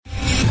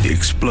The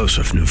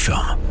explosive new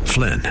film,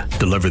 Flynn,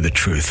 deliver the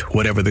truth,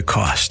 whatever the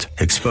cost,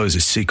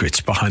 exposes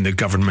secrets behind the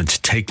government's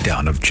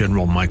takedown of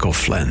General Michael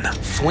Flynn.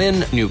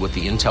 Flynn knew what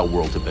the intel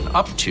world had been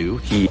up to.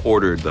 He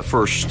ordered the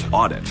first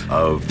audit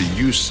of the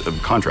use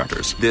of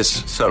contractors.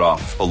 This set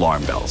off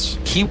alarm bells.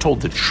 He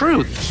told the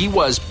truth. He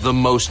was the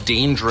most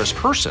dangerous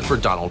person for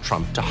Donald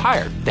Trump to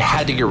hire. They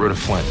had to get rid of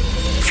Flynn.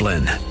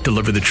 Flynn,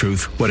 deliver the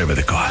truth, whatever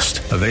the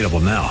cost. Available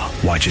now.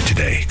 Watch it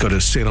today. Go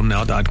to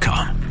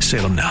salemnow.com.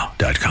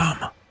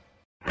 salemnow.com.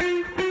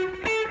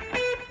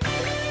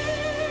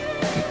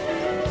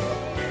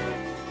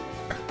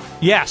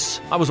 Yes,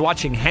 I was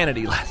watching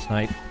Hannity last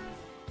night.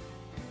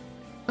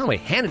 By the way,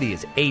 Hannity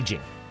is aging.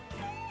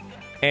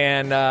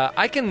 And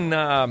I can...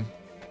 what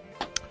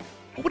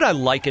would I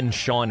liken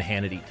Sean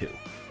Hannity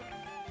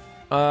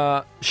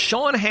to?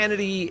 Sean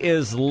Hannity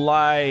is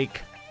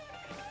like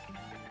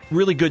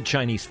really good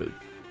Chinese food.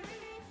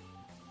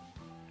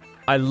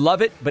 I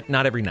love it, but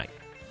not every night.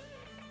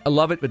 I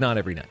love it, but not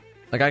every night.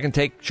 Like, I can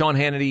take Sean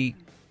Hannity,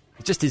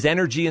 just his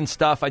energy and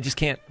stuff. I just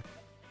can't.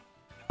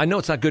 I know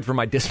it's not good for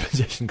my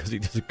disposition because he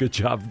does a good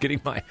job of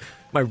getting my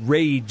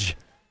rage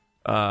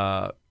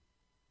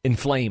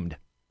inflamed.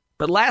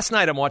 But last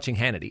night I'm watching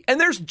Hannity, and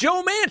there's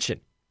Joe Manchin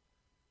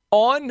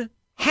on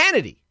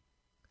Hannity.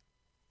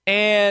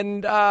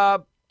 And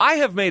I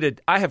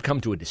have come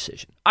to a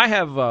decision. I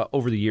have,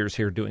 over the years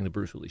here doing the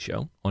Bruce Willis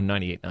Show on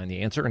 98.9 The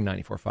Answer and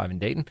 94.5 in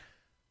Dayton,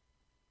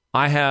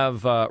 I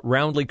have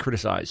roundly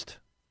criticized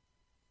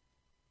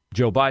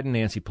Joe Biden,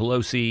 Nancy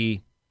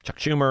Pelosi, Chuck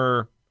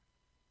Schumer,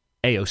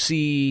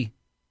 AOC,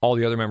 all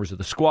the other members of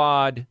the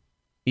squad,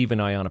 even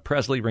Ayanna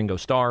Presley, Ringo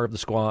Starr of the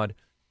squad.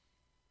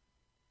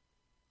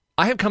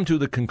 I have come to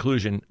the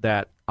conclusion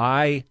that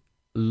I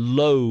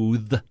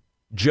loathe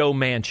Joe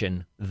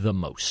Manchin the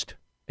most.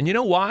 And you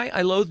know why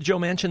I loathe Joe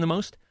Manchin the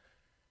most?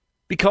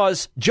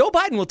 Because Joe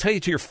Biden will tell you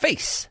to your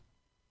face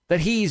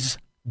that he's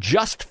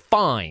just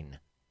fine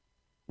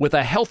with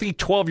a healthy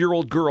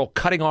 12-year-old girl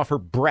cutting off her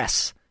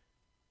breasts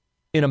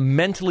in a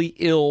mentally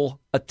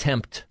ill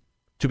attempt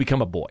to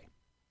become a boy.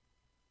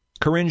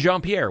 Karine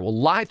Jean-Pierre will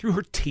lie through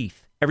her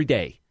teeth every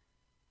day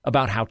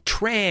about how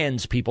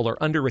trans people are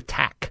under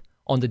attack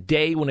on the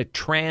day when a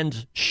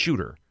trans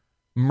shooter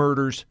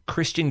murders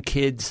Christian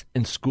kids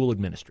and school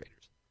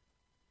administrators.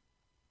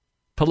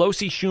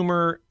 Pelosi,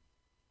 Schumer,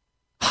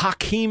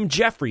 Hakeem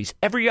Jeffries,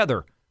 every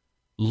other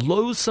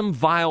loathsome,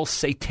 vile,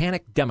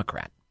 satanic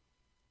Democrat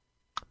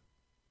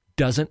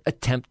doesn't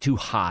attempt to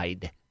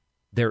hide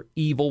their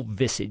evil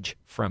visage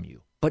from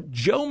you. But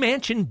Joe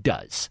Manchin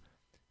does.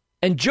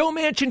 And Joe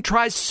Manchin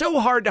tries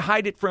so hard to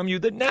hide it from you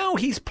that now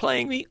he's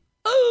playing the,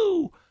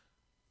 oh,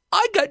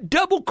 I got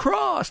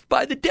double-crossed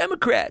by the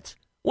Democrats.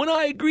 When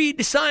I agreed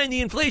to sign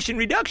the Inflation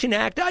Reduction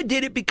Act, I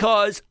did it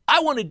because I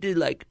wanted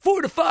to,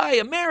 fortify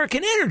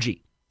American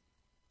energy.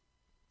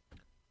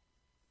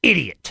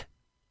 Idiot.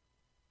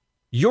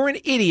 You're an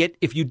idiot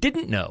if you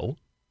didn't know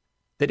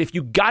that if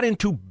you got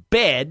into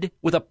bed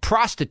with a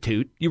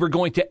prostitute, you were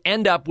going to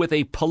end up with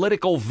a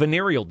political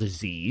venereal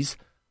disease,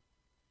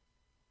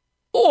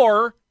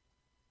 or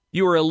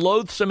you were a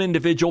loathsome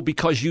individual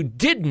because you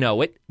did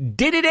know it,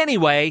 did it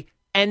anyway,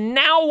 and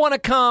now want to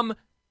come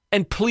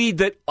and plead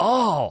that,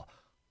 oh,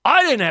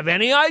 I didn't have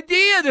any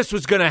idea this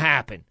was going to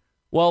happen.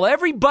 Well,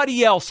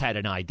 everybody else had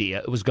an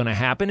idea it was going to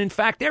happen. In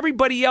fact,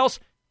 everybody else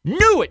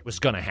knew it was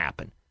going to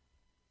happen.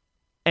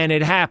 And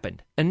it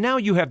happened. And now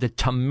you have the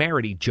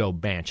temerity, Joe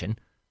Manchin,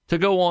 to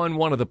go on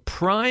one of the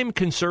prime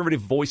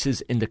conservative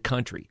voices in the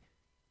country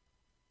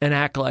and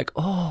act like,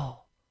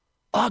 oh,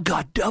 I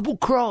got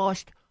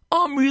double-crossed.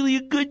 I'm really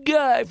a good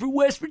guy for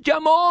West Virginia.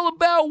 I'm all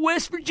about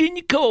West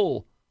Virginia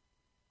coal.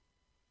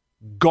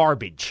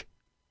 Garbage.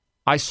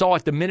 I saw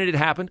it the minute it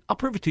happened. I'll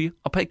prove it to you.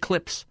 I'll play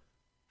clips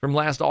from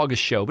last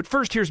August show. But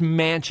first, here's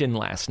Manchin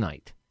last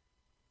night.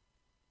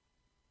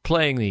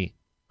 Playing the,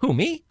 who,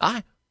 me?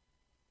 I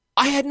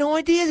had no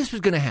idea this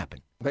was going to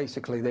happen.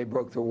 Basically, they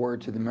broke their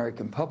word to the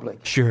American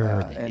public. Sure.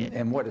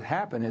 And what had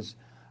happened is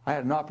I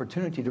had an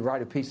opportunity to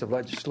write a piece of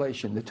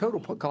legislation. The total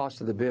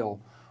cost of the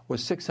bill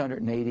was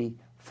 $687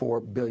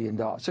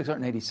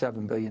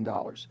 billion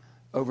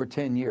over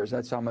 10 years.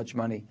 That's how much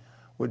money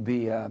would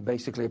be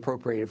basically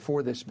appropriated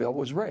for this bill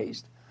was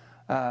raised.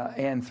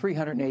 And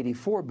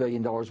 $384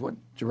 billion went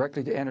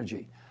directly to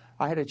energy.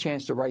 I had a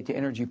chance to write the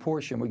energy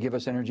portion would give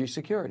us energy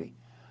security.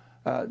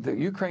 The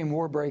Ukraine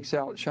war breaks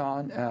out,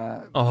 Sean.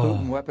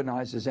 Putin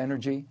weaponizes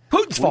energy.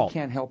 Putin's fault. We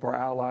can't help our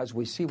allies.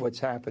 We see what's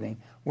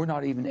happening. We're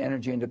not even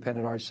energy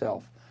independent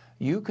ourselves.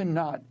 You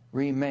cannot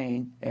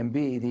remain and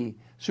be the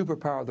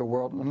superpower of the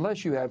world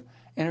unless you have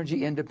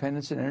energy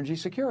independence and energy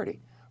security.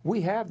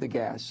 We have the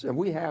gas,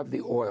 we have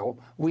the oil,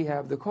 we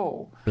have the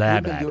coal. We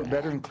can do it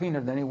better and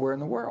cleaner than anywhere in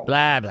the world.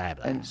 Blah, blah,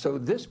 blah. And so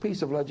this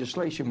piece of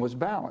legislation was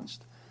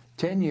balanced.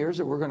 10 years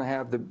that we're going to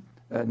have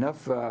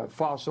enough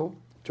fossil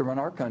to run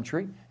our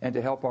country and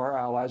to help our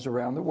allies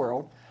around the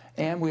world.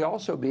 And we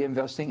also be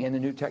investing in the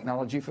new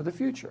technology for the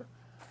future.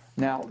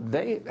 Now,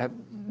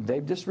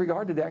 they've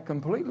disregarded that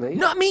completely.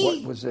 Not me.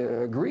 What was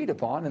agreed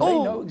upon, and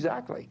they know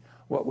exactly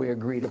what we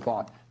agreed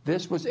upon.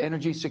 This was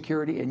energy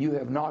security, and you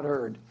have not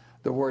heard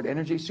the word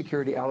energy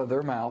security out of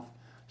their mouth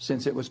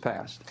since it was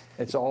passed.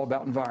 It's all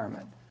about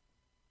environment.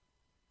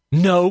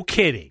 No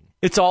kidding.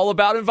 It's all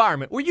about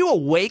environment. Were you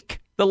awake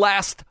the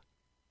last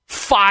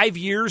 5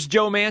 years,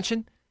 Joe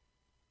Manchin?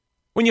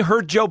 When you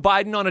heard Joe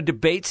Biden on a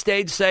debate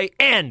stage say,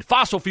 end,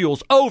 fossil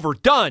fuels, over,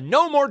 done,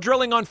 no more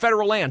drilling on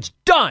federal lands,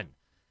 done.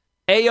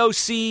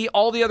 AOC,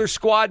 all the other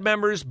squad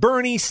members,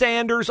 Bernie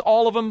Sanders,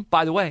 all of them.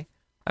 By the way,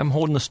 I'm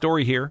holding the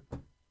story here.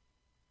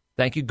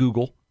 Thank you,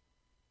 Google.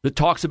 That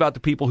talks about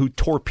the people who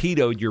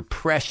torpedoed your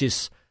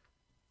precious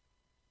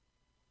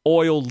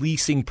oil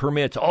leasing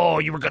permits. Oh,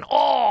 you were going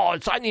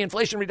to, sign the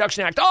Inflation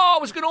Reduction Act. Oh,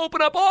 it was going to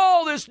open up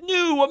all this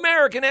new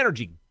American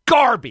energy.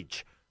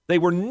 Garbage. They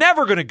were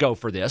never going to go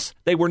for this.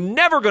 They were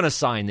never going to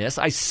sign this.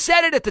 I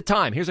said it at the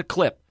time. Here's a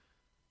clip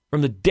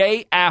from the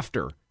day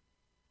after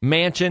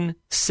Manchin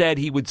said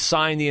he would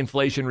sign the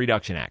Inflation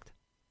Reduction Act.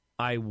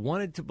 I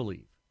wanted to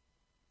believe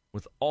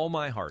with all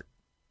my heart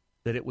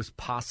that it was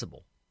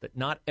possible that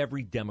not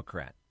every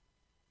Democrat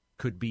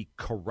could be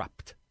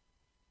corrupt.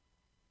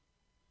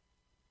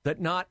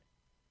 That not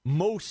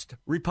most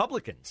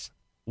Republicans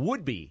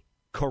would be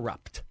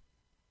corrupt.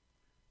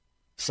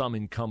 Some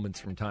incumbents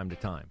from time to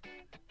time.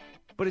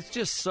 But it's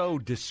just so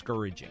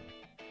discouraging,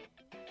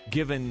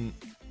 given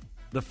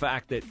the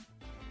fact that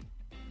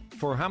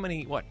for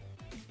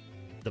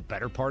the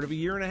better part of a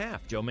year and a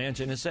half, Joe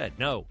Manchin has said,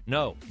 no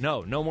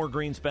more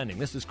green spending.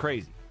 This is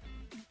crazy.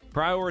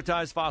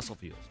 Prioritize fossil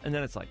fuels. And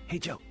then it's like, hey,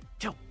 Joe,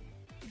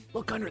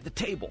 look under the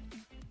table.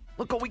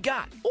 Look what we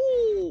got.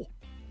 Ooh.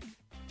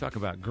 Talk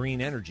about green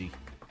energy.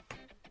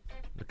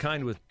 The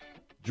kind with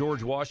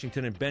George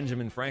Washington and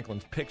Benjamin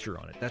Franklin's picture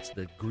on it. That's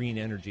the green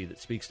energy that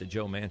speaks to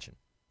Joe Manchin.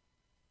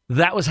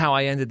 That was how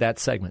I ended that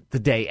segment the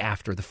day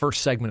after, the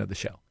first segment of the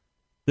show.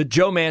 That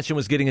Joe Manchin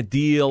was getting a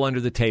deal under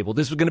the table.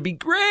 This was going to be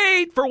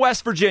great for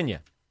West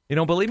Virginia. You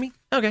don't believe me?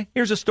 Okay,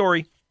 here's a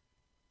story.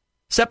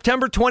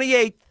 September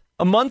 28th,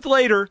 a month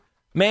later,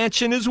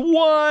 Manchin is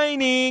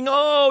whining.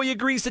 Oh, he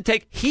agreed to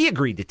take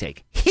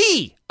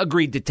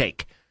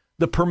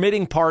the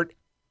permitting part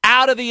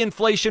out of the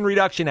Inflation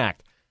Reduction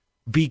Act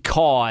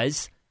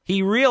because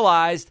he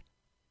realized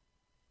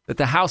that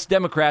the House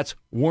Democrats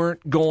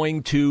weren't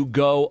going to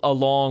go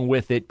along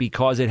with it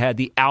because it had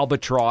the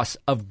albatross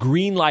of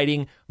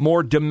greenlighting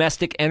more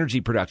domestic energy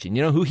production.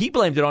 You know who he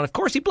blamed it on? Of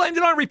course, he blamed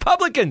it on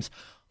Republicans.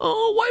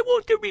 Oh, why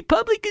won't the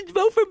Republicans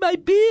vote for my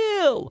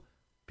bill?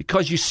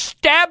 Because you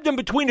stabbed them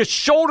between the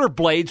shoulder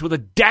blades with a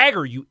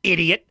dagger, you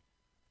idiot.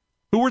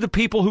 Who were the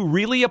people who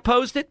really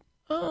opposed it?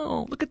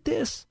 Oh, look at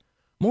this.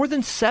 More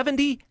than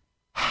 70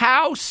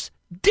 House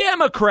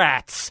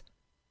Democrats,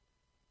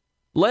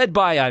 led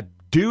by a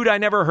dude I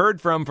never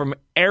heard from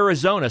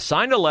Arizona,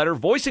 signed a letter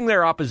voicing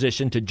their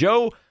opposition to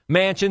Joe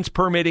Manchin's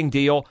permitting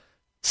deal,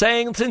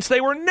 saying since they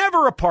were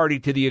never a party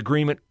to the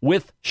agreement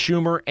with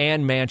Schumer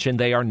and Manchin,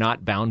 they are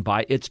not bound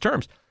by its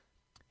terms.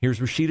 Here's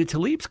Rashida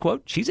Tlaib's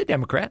quote. She's a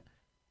Democrat.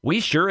 We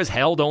sure as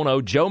hell don't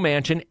owe Joe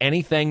Manchin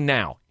anything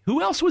now.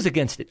 Who else was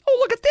against it? Oh,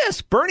 look at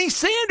this. Bernie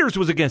Sanders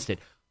was against it.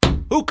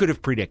 Who could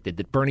have predicted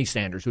that Bernie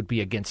Sanders would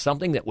be against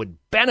something that would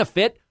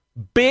benefit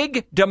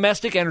big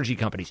domestic energy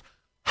companies?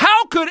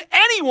 How could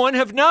anyone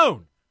have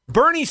known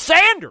Bernie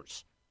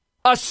Sanders,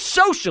 a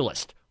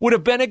socialist, would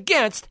have been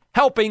against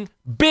helping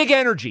big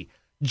energy?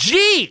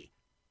 Gee,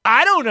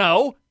 I don't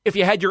know. If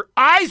you had your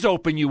eyes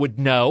open, you would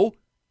know.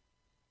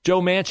 Joe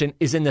Manchin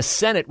is in the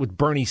Senate with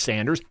Bernie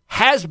Sanders,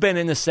 has been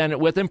in the Senate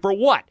with him for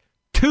what,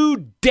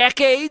 2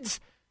 decades?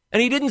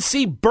 And he didn't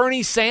see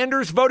Bernie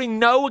Sanders voting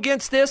no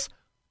against this?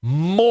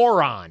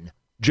 Moron,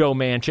 Joe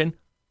Manchin.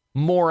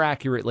 More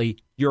accurately,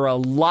 you're a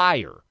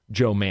liar,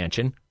 Joe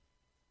Manchin.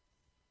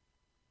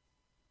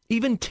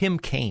 Even Tim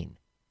Kaine,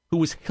 who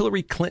was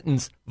Hillary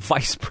Clinton's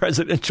vice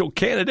presidential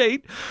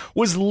candidate,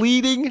 was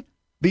leading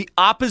the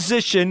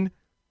opposition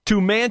to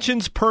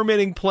Manchin's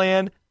permitting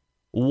plan.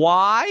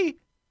 Why?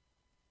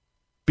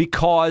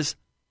 Because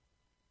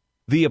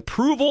the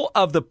approval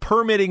of the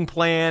permitting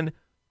plan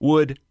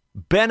would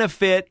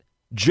benefit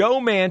Joe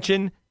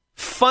Manchin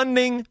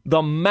funding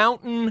the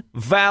Mountain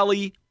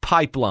Valley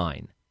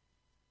Pipeline.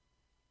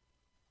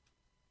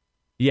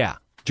 Yeah,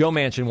 Joe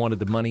Manchin wanted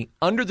the money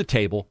under the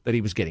table that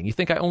he was getting. You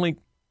think I only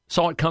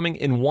saw it coming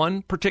in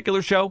one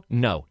particular show?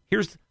 No.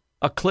 Here's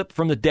a clip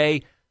from the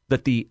day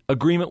that the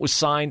agreement was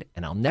signed,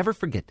 and I'll never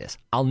forget this.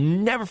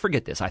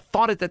 I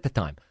thought it at the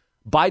time.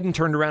 Biden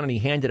turned around and he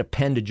handed a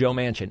pen to Joe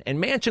Manchin,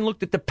 and Manchin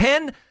looked at the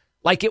pen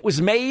like it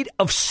was made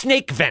of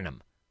snake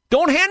venom.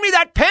 Don't hand me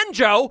that pen,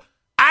 Joe.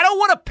 I don't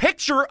want a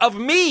picture of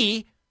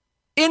me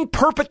in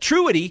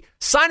perpetuity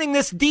signing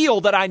this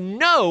deal that I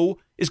know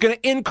is going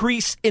to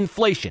increase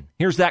inflation.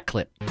 Here's that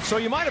clip. So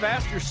you might have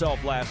asked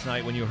yourself last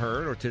night when you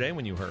heard, or today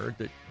when you heard,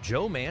 that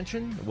Joe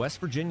Manchin, West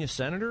Virginia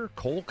senator,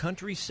 coal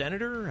country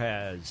senator,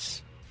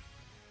 has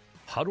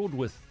huddled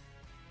with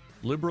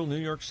liberal New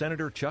York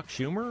Senator Chuck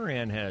Schumer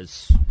and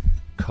has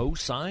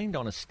co-signed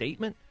on a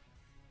statement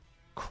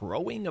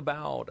crowing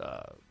about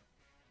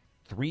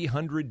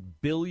 $300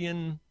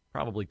 billion,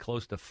 probably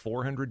close to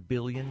 $400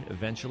 billion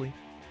eventually,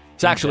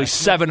 It's actually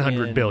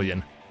 $700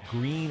 billion.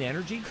 Green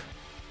energy?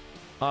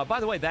 By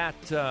the way,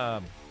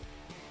 that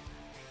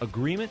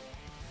agreement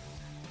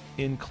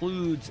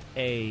includes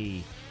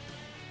a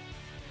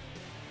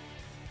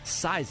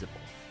sizable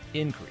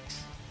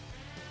increase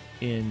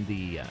in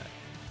the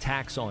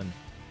tax on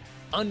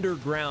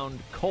underground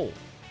coal.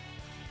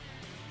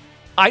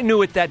 I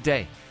knew it that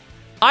day.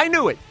 I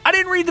knew it. I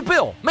didn't read the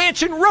bill.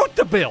 Manchin wrote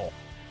the bill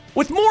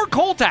with more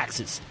coal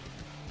taxes.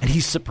 And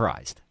he's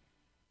surprised.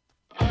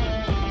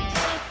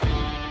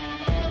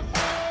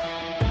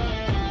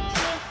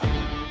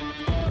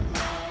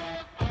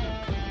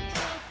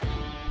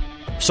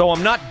 So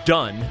I'm not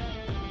done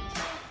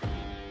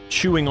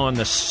chewing on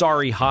the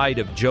sorry hide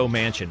of Joe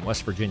Manchin,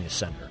 West Virginia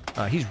senator.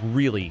 He's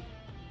really,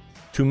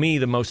 to me,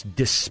 the most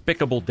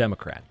despicable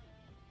Democrat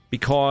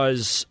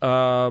because,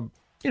 Biden,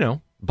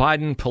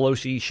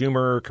 Pelosi,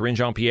 Schumer, Karine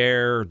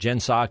Jean-Pierre, Jen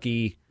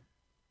Psaki,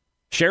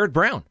 Sherrod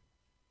Brown.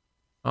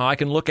 I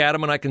can look at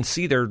them and I can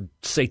see their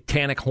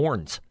satanic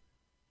horns.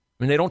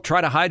 I mean, they don't try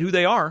to hide who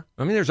they are.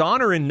 I mean, there's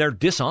honor in their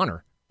dishonor.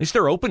 At least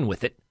they're open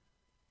with it.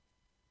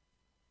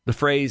 The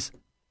phrase,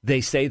 they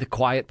say the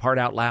quiet part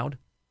out loud,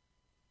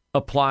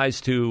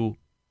 applies to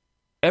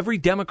every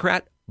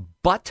Democrat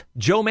but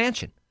Joe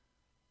Manchin,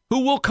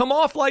 who will come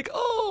off like,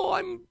 oh,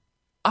 I'm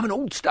an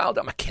old style,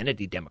 I'm a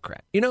Kennedy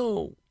Democrat.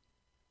 Remember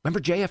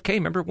JFK?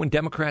 Remember when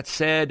Democrats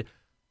said,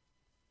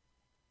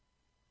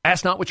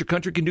 ask not what your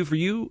country can do for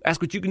you,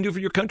 ask what you can do for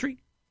your country?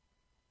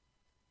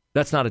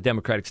 That's not a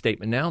Democratic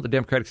statement now. The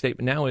Democratic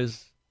statement now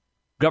is,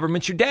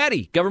 government's your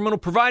daddy. Government will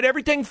provide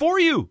everything for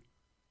you.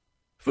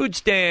 Food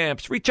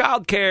stamps, free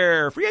child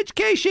care, free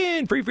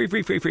education, free.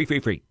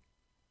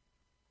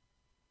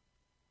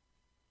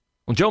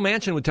 Well, Joe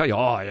Manchin would tell you,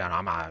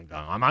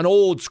 I'm an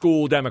old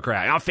school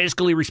Democrat. I'm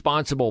fiscally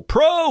responsible,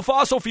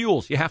 pro-fossil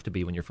fuels. You have to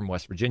be when you're from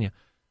West Virginia.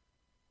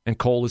 And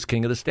coal is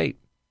king of the state.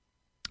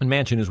 And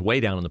Manchin is way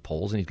down in the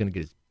polls, and he's going to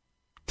get his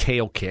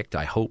tail kicked,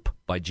 I hope,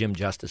 by Jim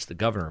Justice, the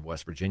governor of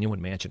West Virginia,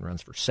 when Manchin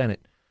runs for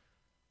Senate.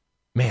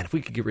 Man, if we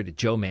could get rid of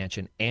Joe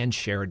Manchin and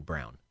Sherrod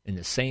Brown in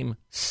the same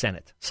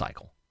Senate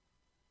cycle,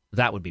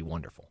 that would be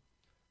wonderful.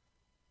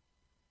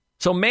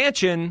 So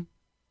Manchin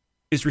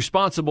is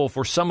responsible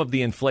for some of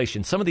the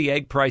inflation, some of the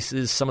egg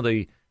prices, some of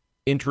the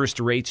interest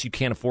rates you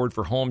can't afford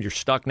for home. You're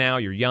stuck now.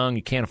 You're young.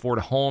 You can't afford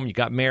a home. You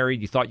got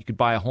married. You thought you could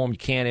buy a home. You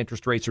can't.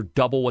 Interest rates are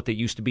double what they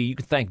used to be. You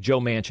can thank Joe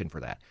Manchin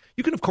for that.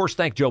 You can, of course,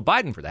 thank Joe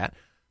Biden for that.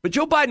 But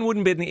Joe Biden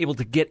wouldn't have been able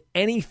to get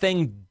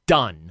anything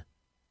done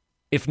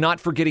if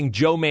not for getting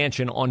Joe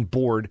Manchin on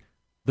board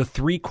the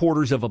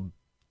 $750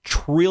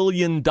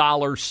 billion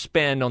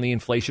spend on the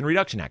Inflation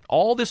Reduction Act.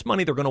 All this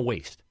money they're going to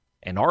waste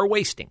and are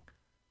wasting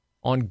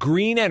on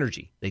green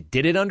energy. They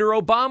did it under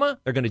Obama.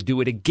 They're going to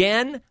do it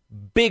again,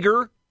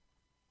 bigger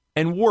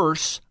and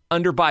worse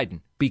under Biden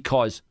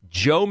because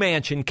Joe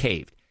Manchin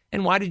caved.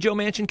 And why did Joe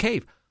Manchin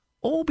cave?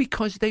 Oh,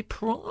 because they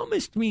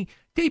promised me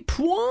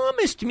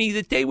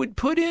that they would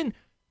put in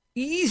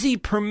easy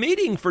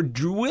permitting for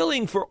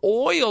drilling for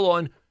oil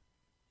on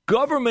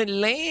government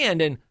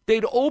land and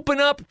they'd open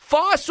up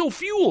fossil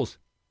fuels.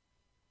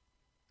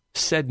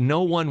 Said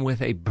no one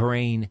with a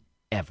brain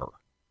ever.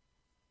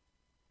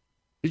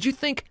 Did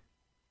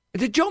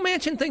Joe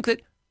Manchin think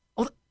that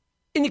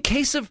in the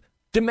case of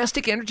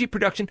domestic energy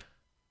production,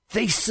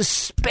 they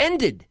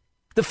suspended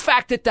the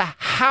fact that the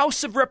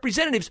House of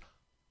Representatives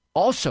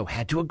also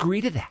had to agree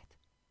to that?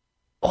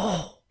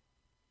 Oh,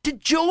 did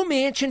Joe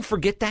Manchin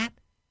forget that?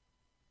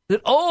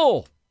 That,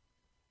 AOC,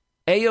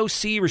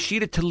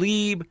 Rashida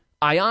Tlaib,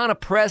 Ayanna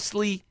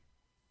Pressley,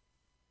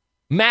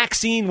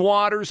 Maxine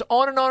Waters,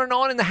 on and on and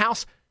on in the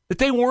House, that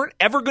they weren't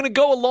ever going to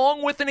go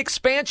along with an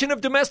expansion of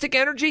domestic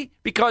energy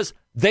because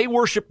they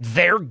worship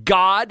their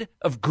god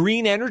of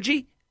green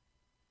energy?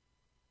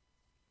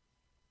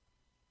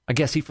 I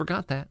guess he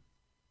forgot that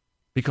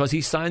because he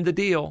signed the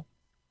deal.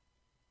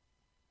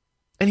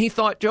 And he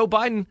thought Joe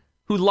Biden,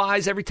 who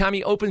lies every time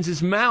he opens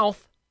his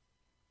mouth,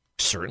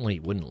 certainly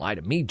wouldn't lie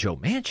to me, Joe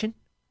Manchin.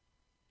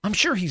 I'm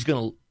sure he's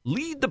going to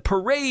lead the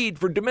parade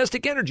for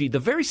domestic energy. The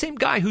very same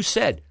guy who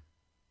said,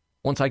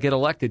 once I get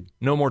elected,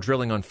 no more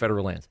drilling on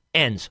federal lands.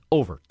 Ends.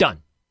 Over.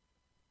 Done.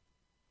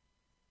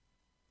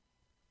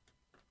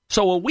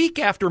 So a week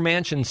after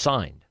Manchin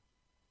signed,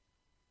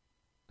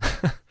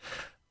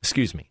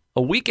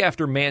 a week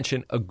after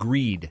Manchin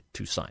agreed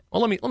to sign.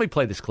 Well, let me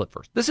play this clip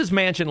first. This is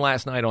Manchin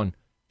last night on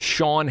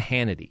Sean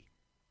Hannity,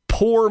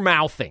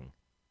 poor-mouthing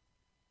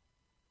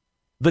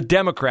the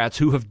Democrats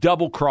who have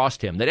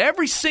double-crossed him, that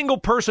every single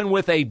person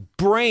with a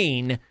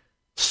brain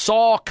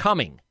saw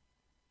coming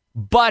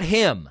but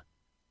him,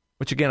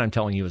 which, again, I'm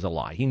telling you is a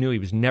lie. He knew he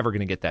was never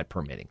going to get that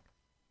permitting.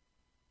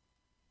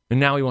 And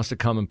now he wants to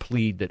come and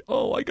plead that,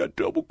 I got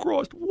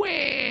double-crossed.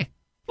 Wah!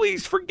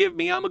 Please forgive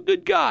me. I'm a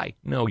good guy.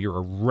 No, you're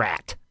a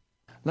rat.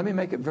 Let me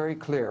make it very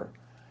clear.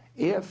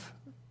 If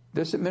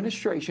this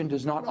administration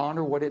does not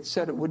honor what it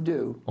said it would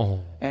do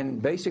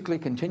and basically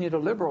continue to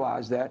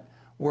liberalize that,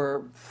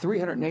 where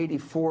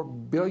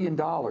 $384 billion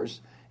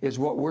is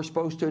what we're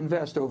supposed to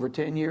invest over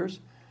 10 years,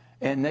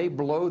 and they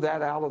blow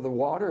that out of the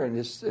water and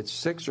it's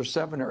 6 or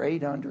 7 or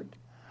 800,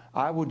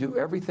 I will do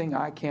everything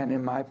I can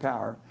in my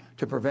power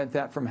to prevent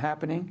that from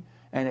happening.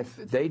 And if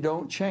they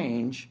don't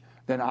change,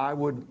 then I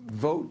would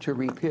vote to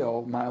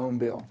repeal my own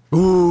bill.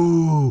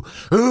 Ooh,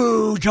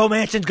 Joe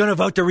Manchin's going to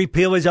vote to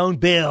repeal his own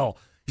bill.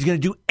 He's going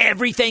to do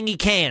everything he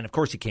can. Of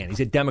course he can. He's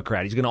a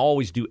Democrat. He's going to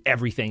always do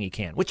everything he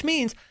can, which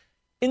means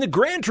in the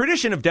grand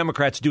tradition of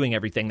Democrats doing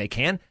everything they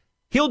can,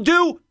 he'll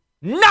do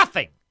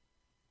nothing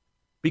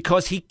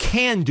because he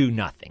can do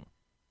nothing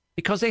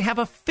because they have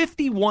a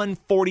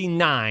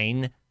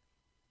 51-49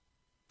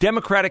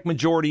 Democratic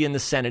majority in the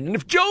Senate. And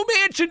if Joe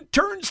Manchin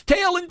turns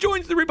tail and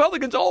joins the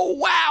Republicans, oh,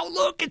 wow,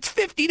 look, it's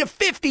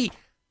 50-50.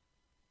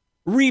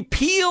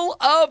 Repeal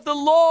of the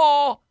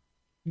law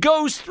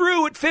goes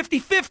through at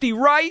 50-50,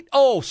 right?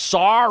 Oh,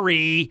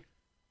 sorry.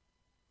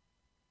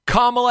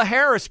 Kamala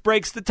Harris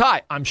breaks the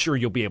tie. I'm sure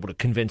you'll be able to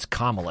convince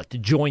Kamala to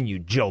join you,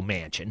 Joe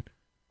Manchin.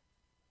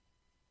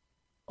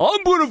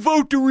 I'm going to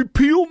vote to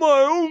repeal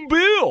my own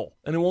bill.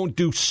 And it won't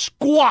do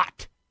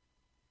squat.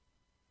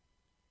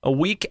 A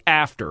week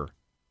after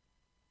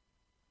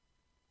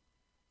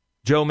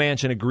Joe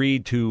Manchin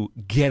agreed to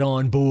get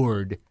on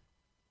board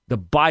the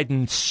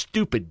Biden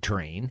stupid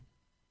train,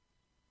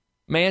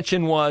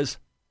 Manchin was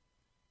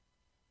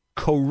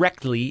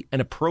correctly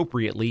and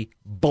appropriately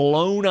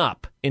blown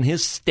up in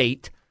his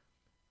state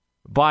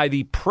by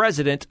the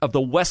president of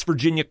the West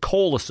Virginia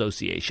Coal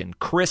Association,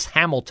 Chris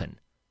Hamilton,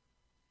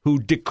 who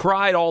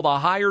decried all the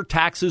higher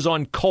taxes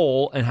on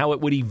coal and how it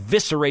would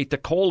eviscerate the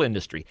coal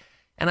industry.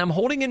 And I'm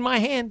holding in my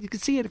hand, you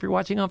can see it if you're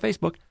watching on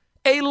Facebook,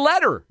 a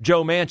letter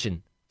Joe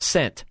Manchin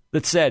sent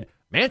that said,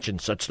 Manchin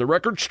sets the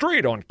record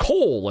straight on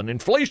coal and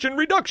Inflation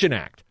Reduction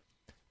Act.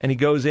 And he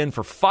goes in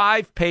for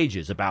 5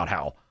 pages about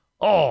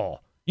how,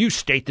 you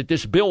state that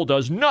this bill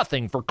does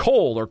nothing for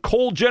coal or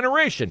coal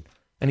generation.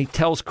 And he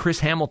tells Chris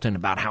Hamilton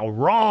about how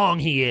wrong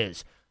he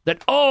is.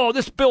 That,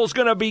 this bill is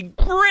going to be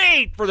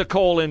great for the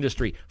coal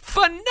industry.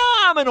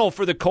 Phenomenal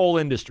for the coal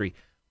industry.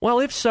 Well,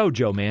 if so,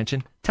 Joe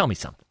Manchin, tell me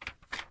something.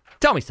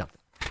 Tell me something.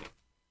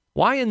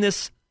 Why in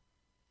this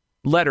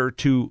letter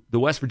to the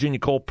West Virginia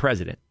coal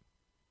president,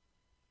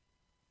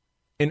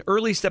 in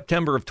early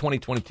September of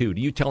 2022,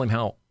 do you tell him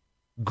how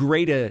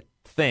great a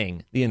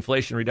thing the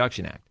Inflation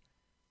Reduction Act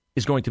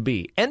is going to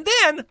be? And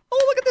then,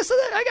 look at this.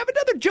 I have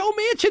another Joe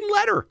Manchin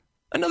letter.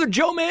 Another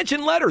Joe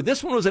Manchin letter.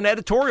 This one was an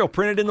editorial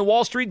printed in the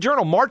Wall Street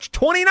Journal, March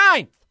 29th.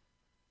 You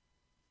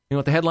know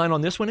what the headline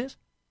on this one is?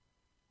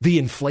 The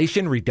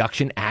Inflation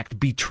Reduction Act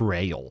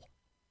betrayal.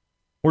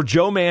 Where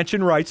Joe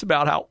Manchin writes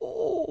about how,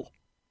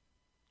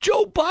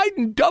 Joe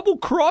Biden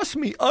double-crossed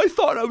me. I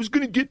thought I was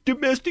going to get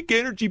domestic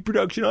energy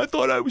production. I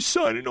thought I was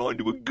signing on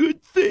to a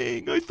good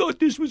thing. I thought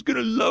this was going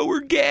to lower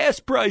gas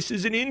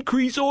prices and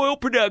increase oil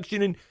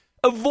production and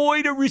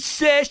avoid a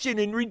recession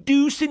and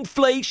reduce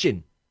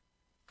inflation.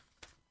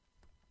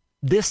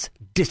 This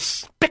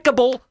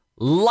despicable,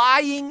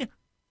 lying,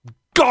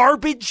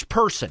 garbage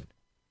person.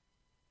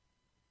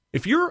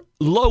 If you're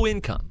low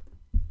income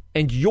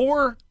and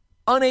you're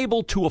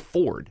unable to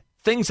afford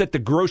things at the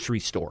grocery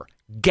store,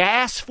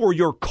 gas for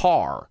your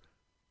car,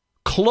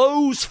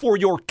 clothes for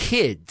your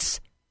kids,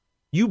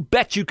 you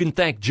bet you can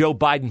thank Joe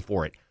Biden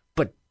for it.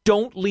 But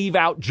don't leave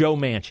out Joe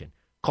Manchin,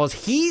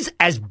 because he's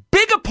as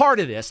big a part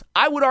of this,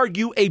 I would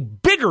argue a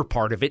bigger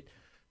part of it,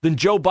 than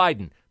Joe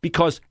Biden,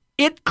 because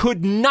it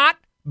could not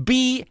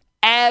be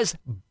as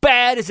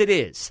bad as it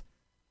is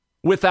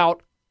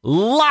without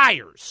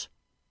liars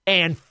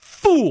and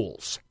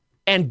fools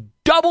and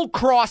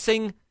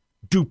double-crossing,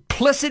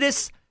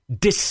 duplicitous,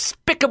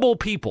 despicable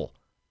people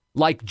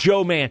like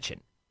Joe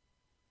Manchin.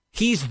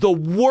 He's the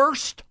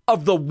worst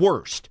of the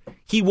worst.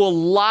 He will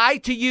lie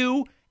to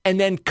you and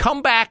then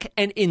come back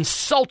and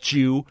insult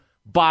you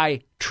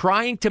by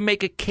trying to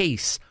make a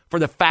case for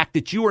the fact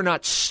that you are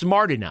not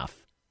smart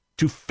enough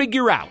to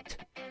figure out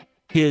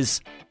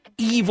his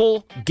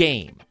evil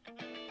game.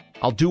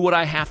 I'll do what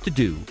I have to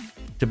do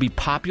to be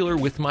popular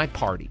with my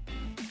party.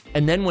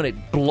 And then when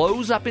it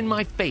blows up in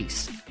my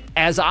face,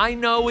 as I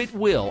know it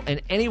will,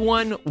 and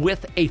anyone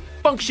with a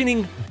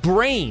functioning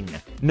brain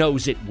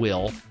knows it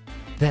will,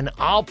 then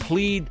I'll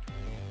plead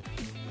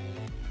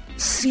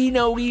see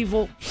no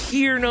evil,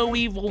 hear no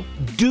evil,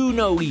 do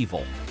no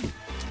evil.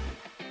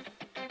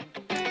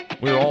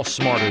 We're all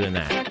smarter than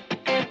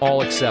that.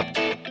 All except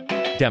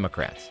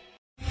Democrats.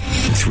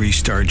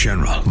 3-star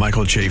General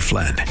Michael J.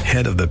 Flynn,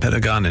 head of the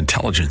Pentagon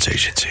Intelligence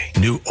Agency,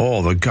 knew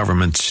all the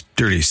government's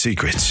dirty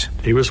secrets.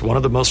 He was one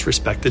of the most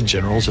respected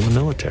generals in the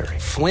military.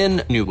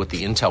 Flynn knew what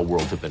the intel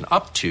world had been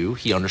up to.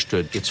 He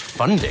understood its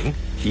funding.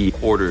 He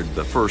ordered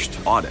the first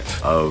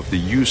audit of the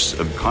use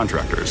of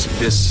contractors.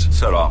 This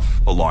set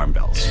off alarm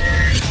bells.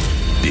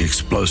 The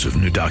explosive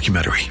new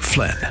documentary,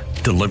 Flynn,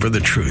 Deliver the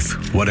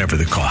Truth, Whatever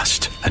the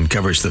Cost,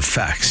 uncovers the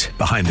facts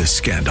behind this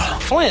scandal.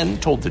 Flynn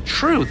told the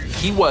truth.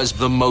 He was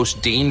the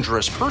most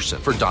dangerous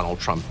person for Donald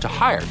Trump to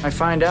hire. I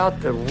find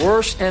out the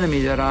worst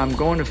enemy that I'm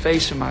going to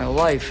face in my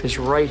life is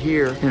right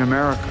here in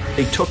America.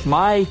 They took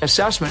my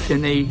assessment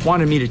and they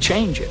wanted me to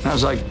change it. And I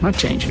was like, I'm not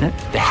changing it.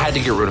 They had to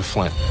get rid of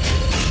Flynn.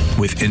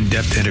 with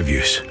in-depth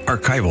interviews,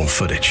 archival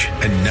footage,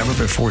 and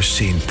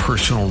never-before-seen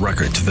personal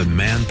records of the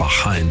man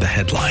behind the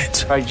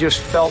headlines. I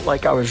just felt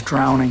like I was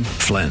drowning.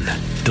 Flynn,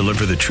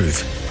 deliver the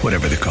truth,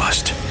 whatever the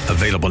cost.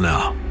 Available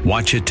now.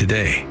 Watch it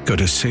today. Go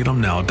to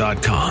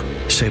salemnow.com.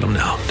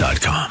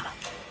 salemnow.com.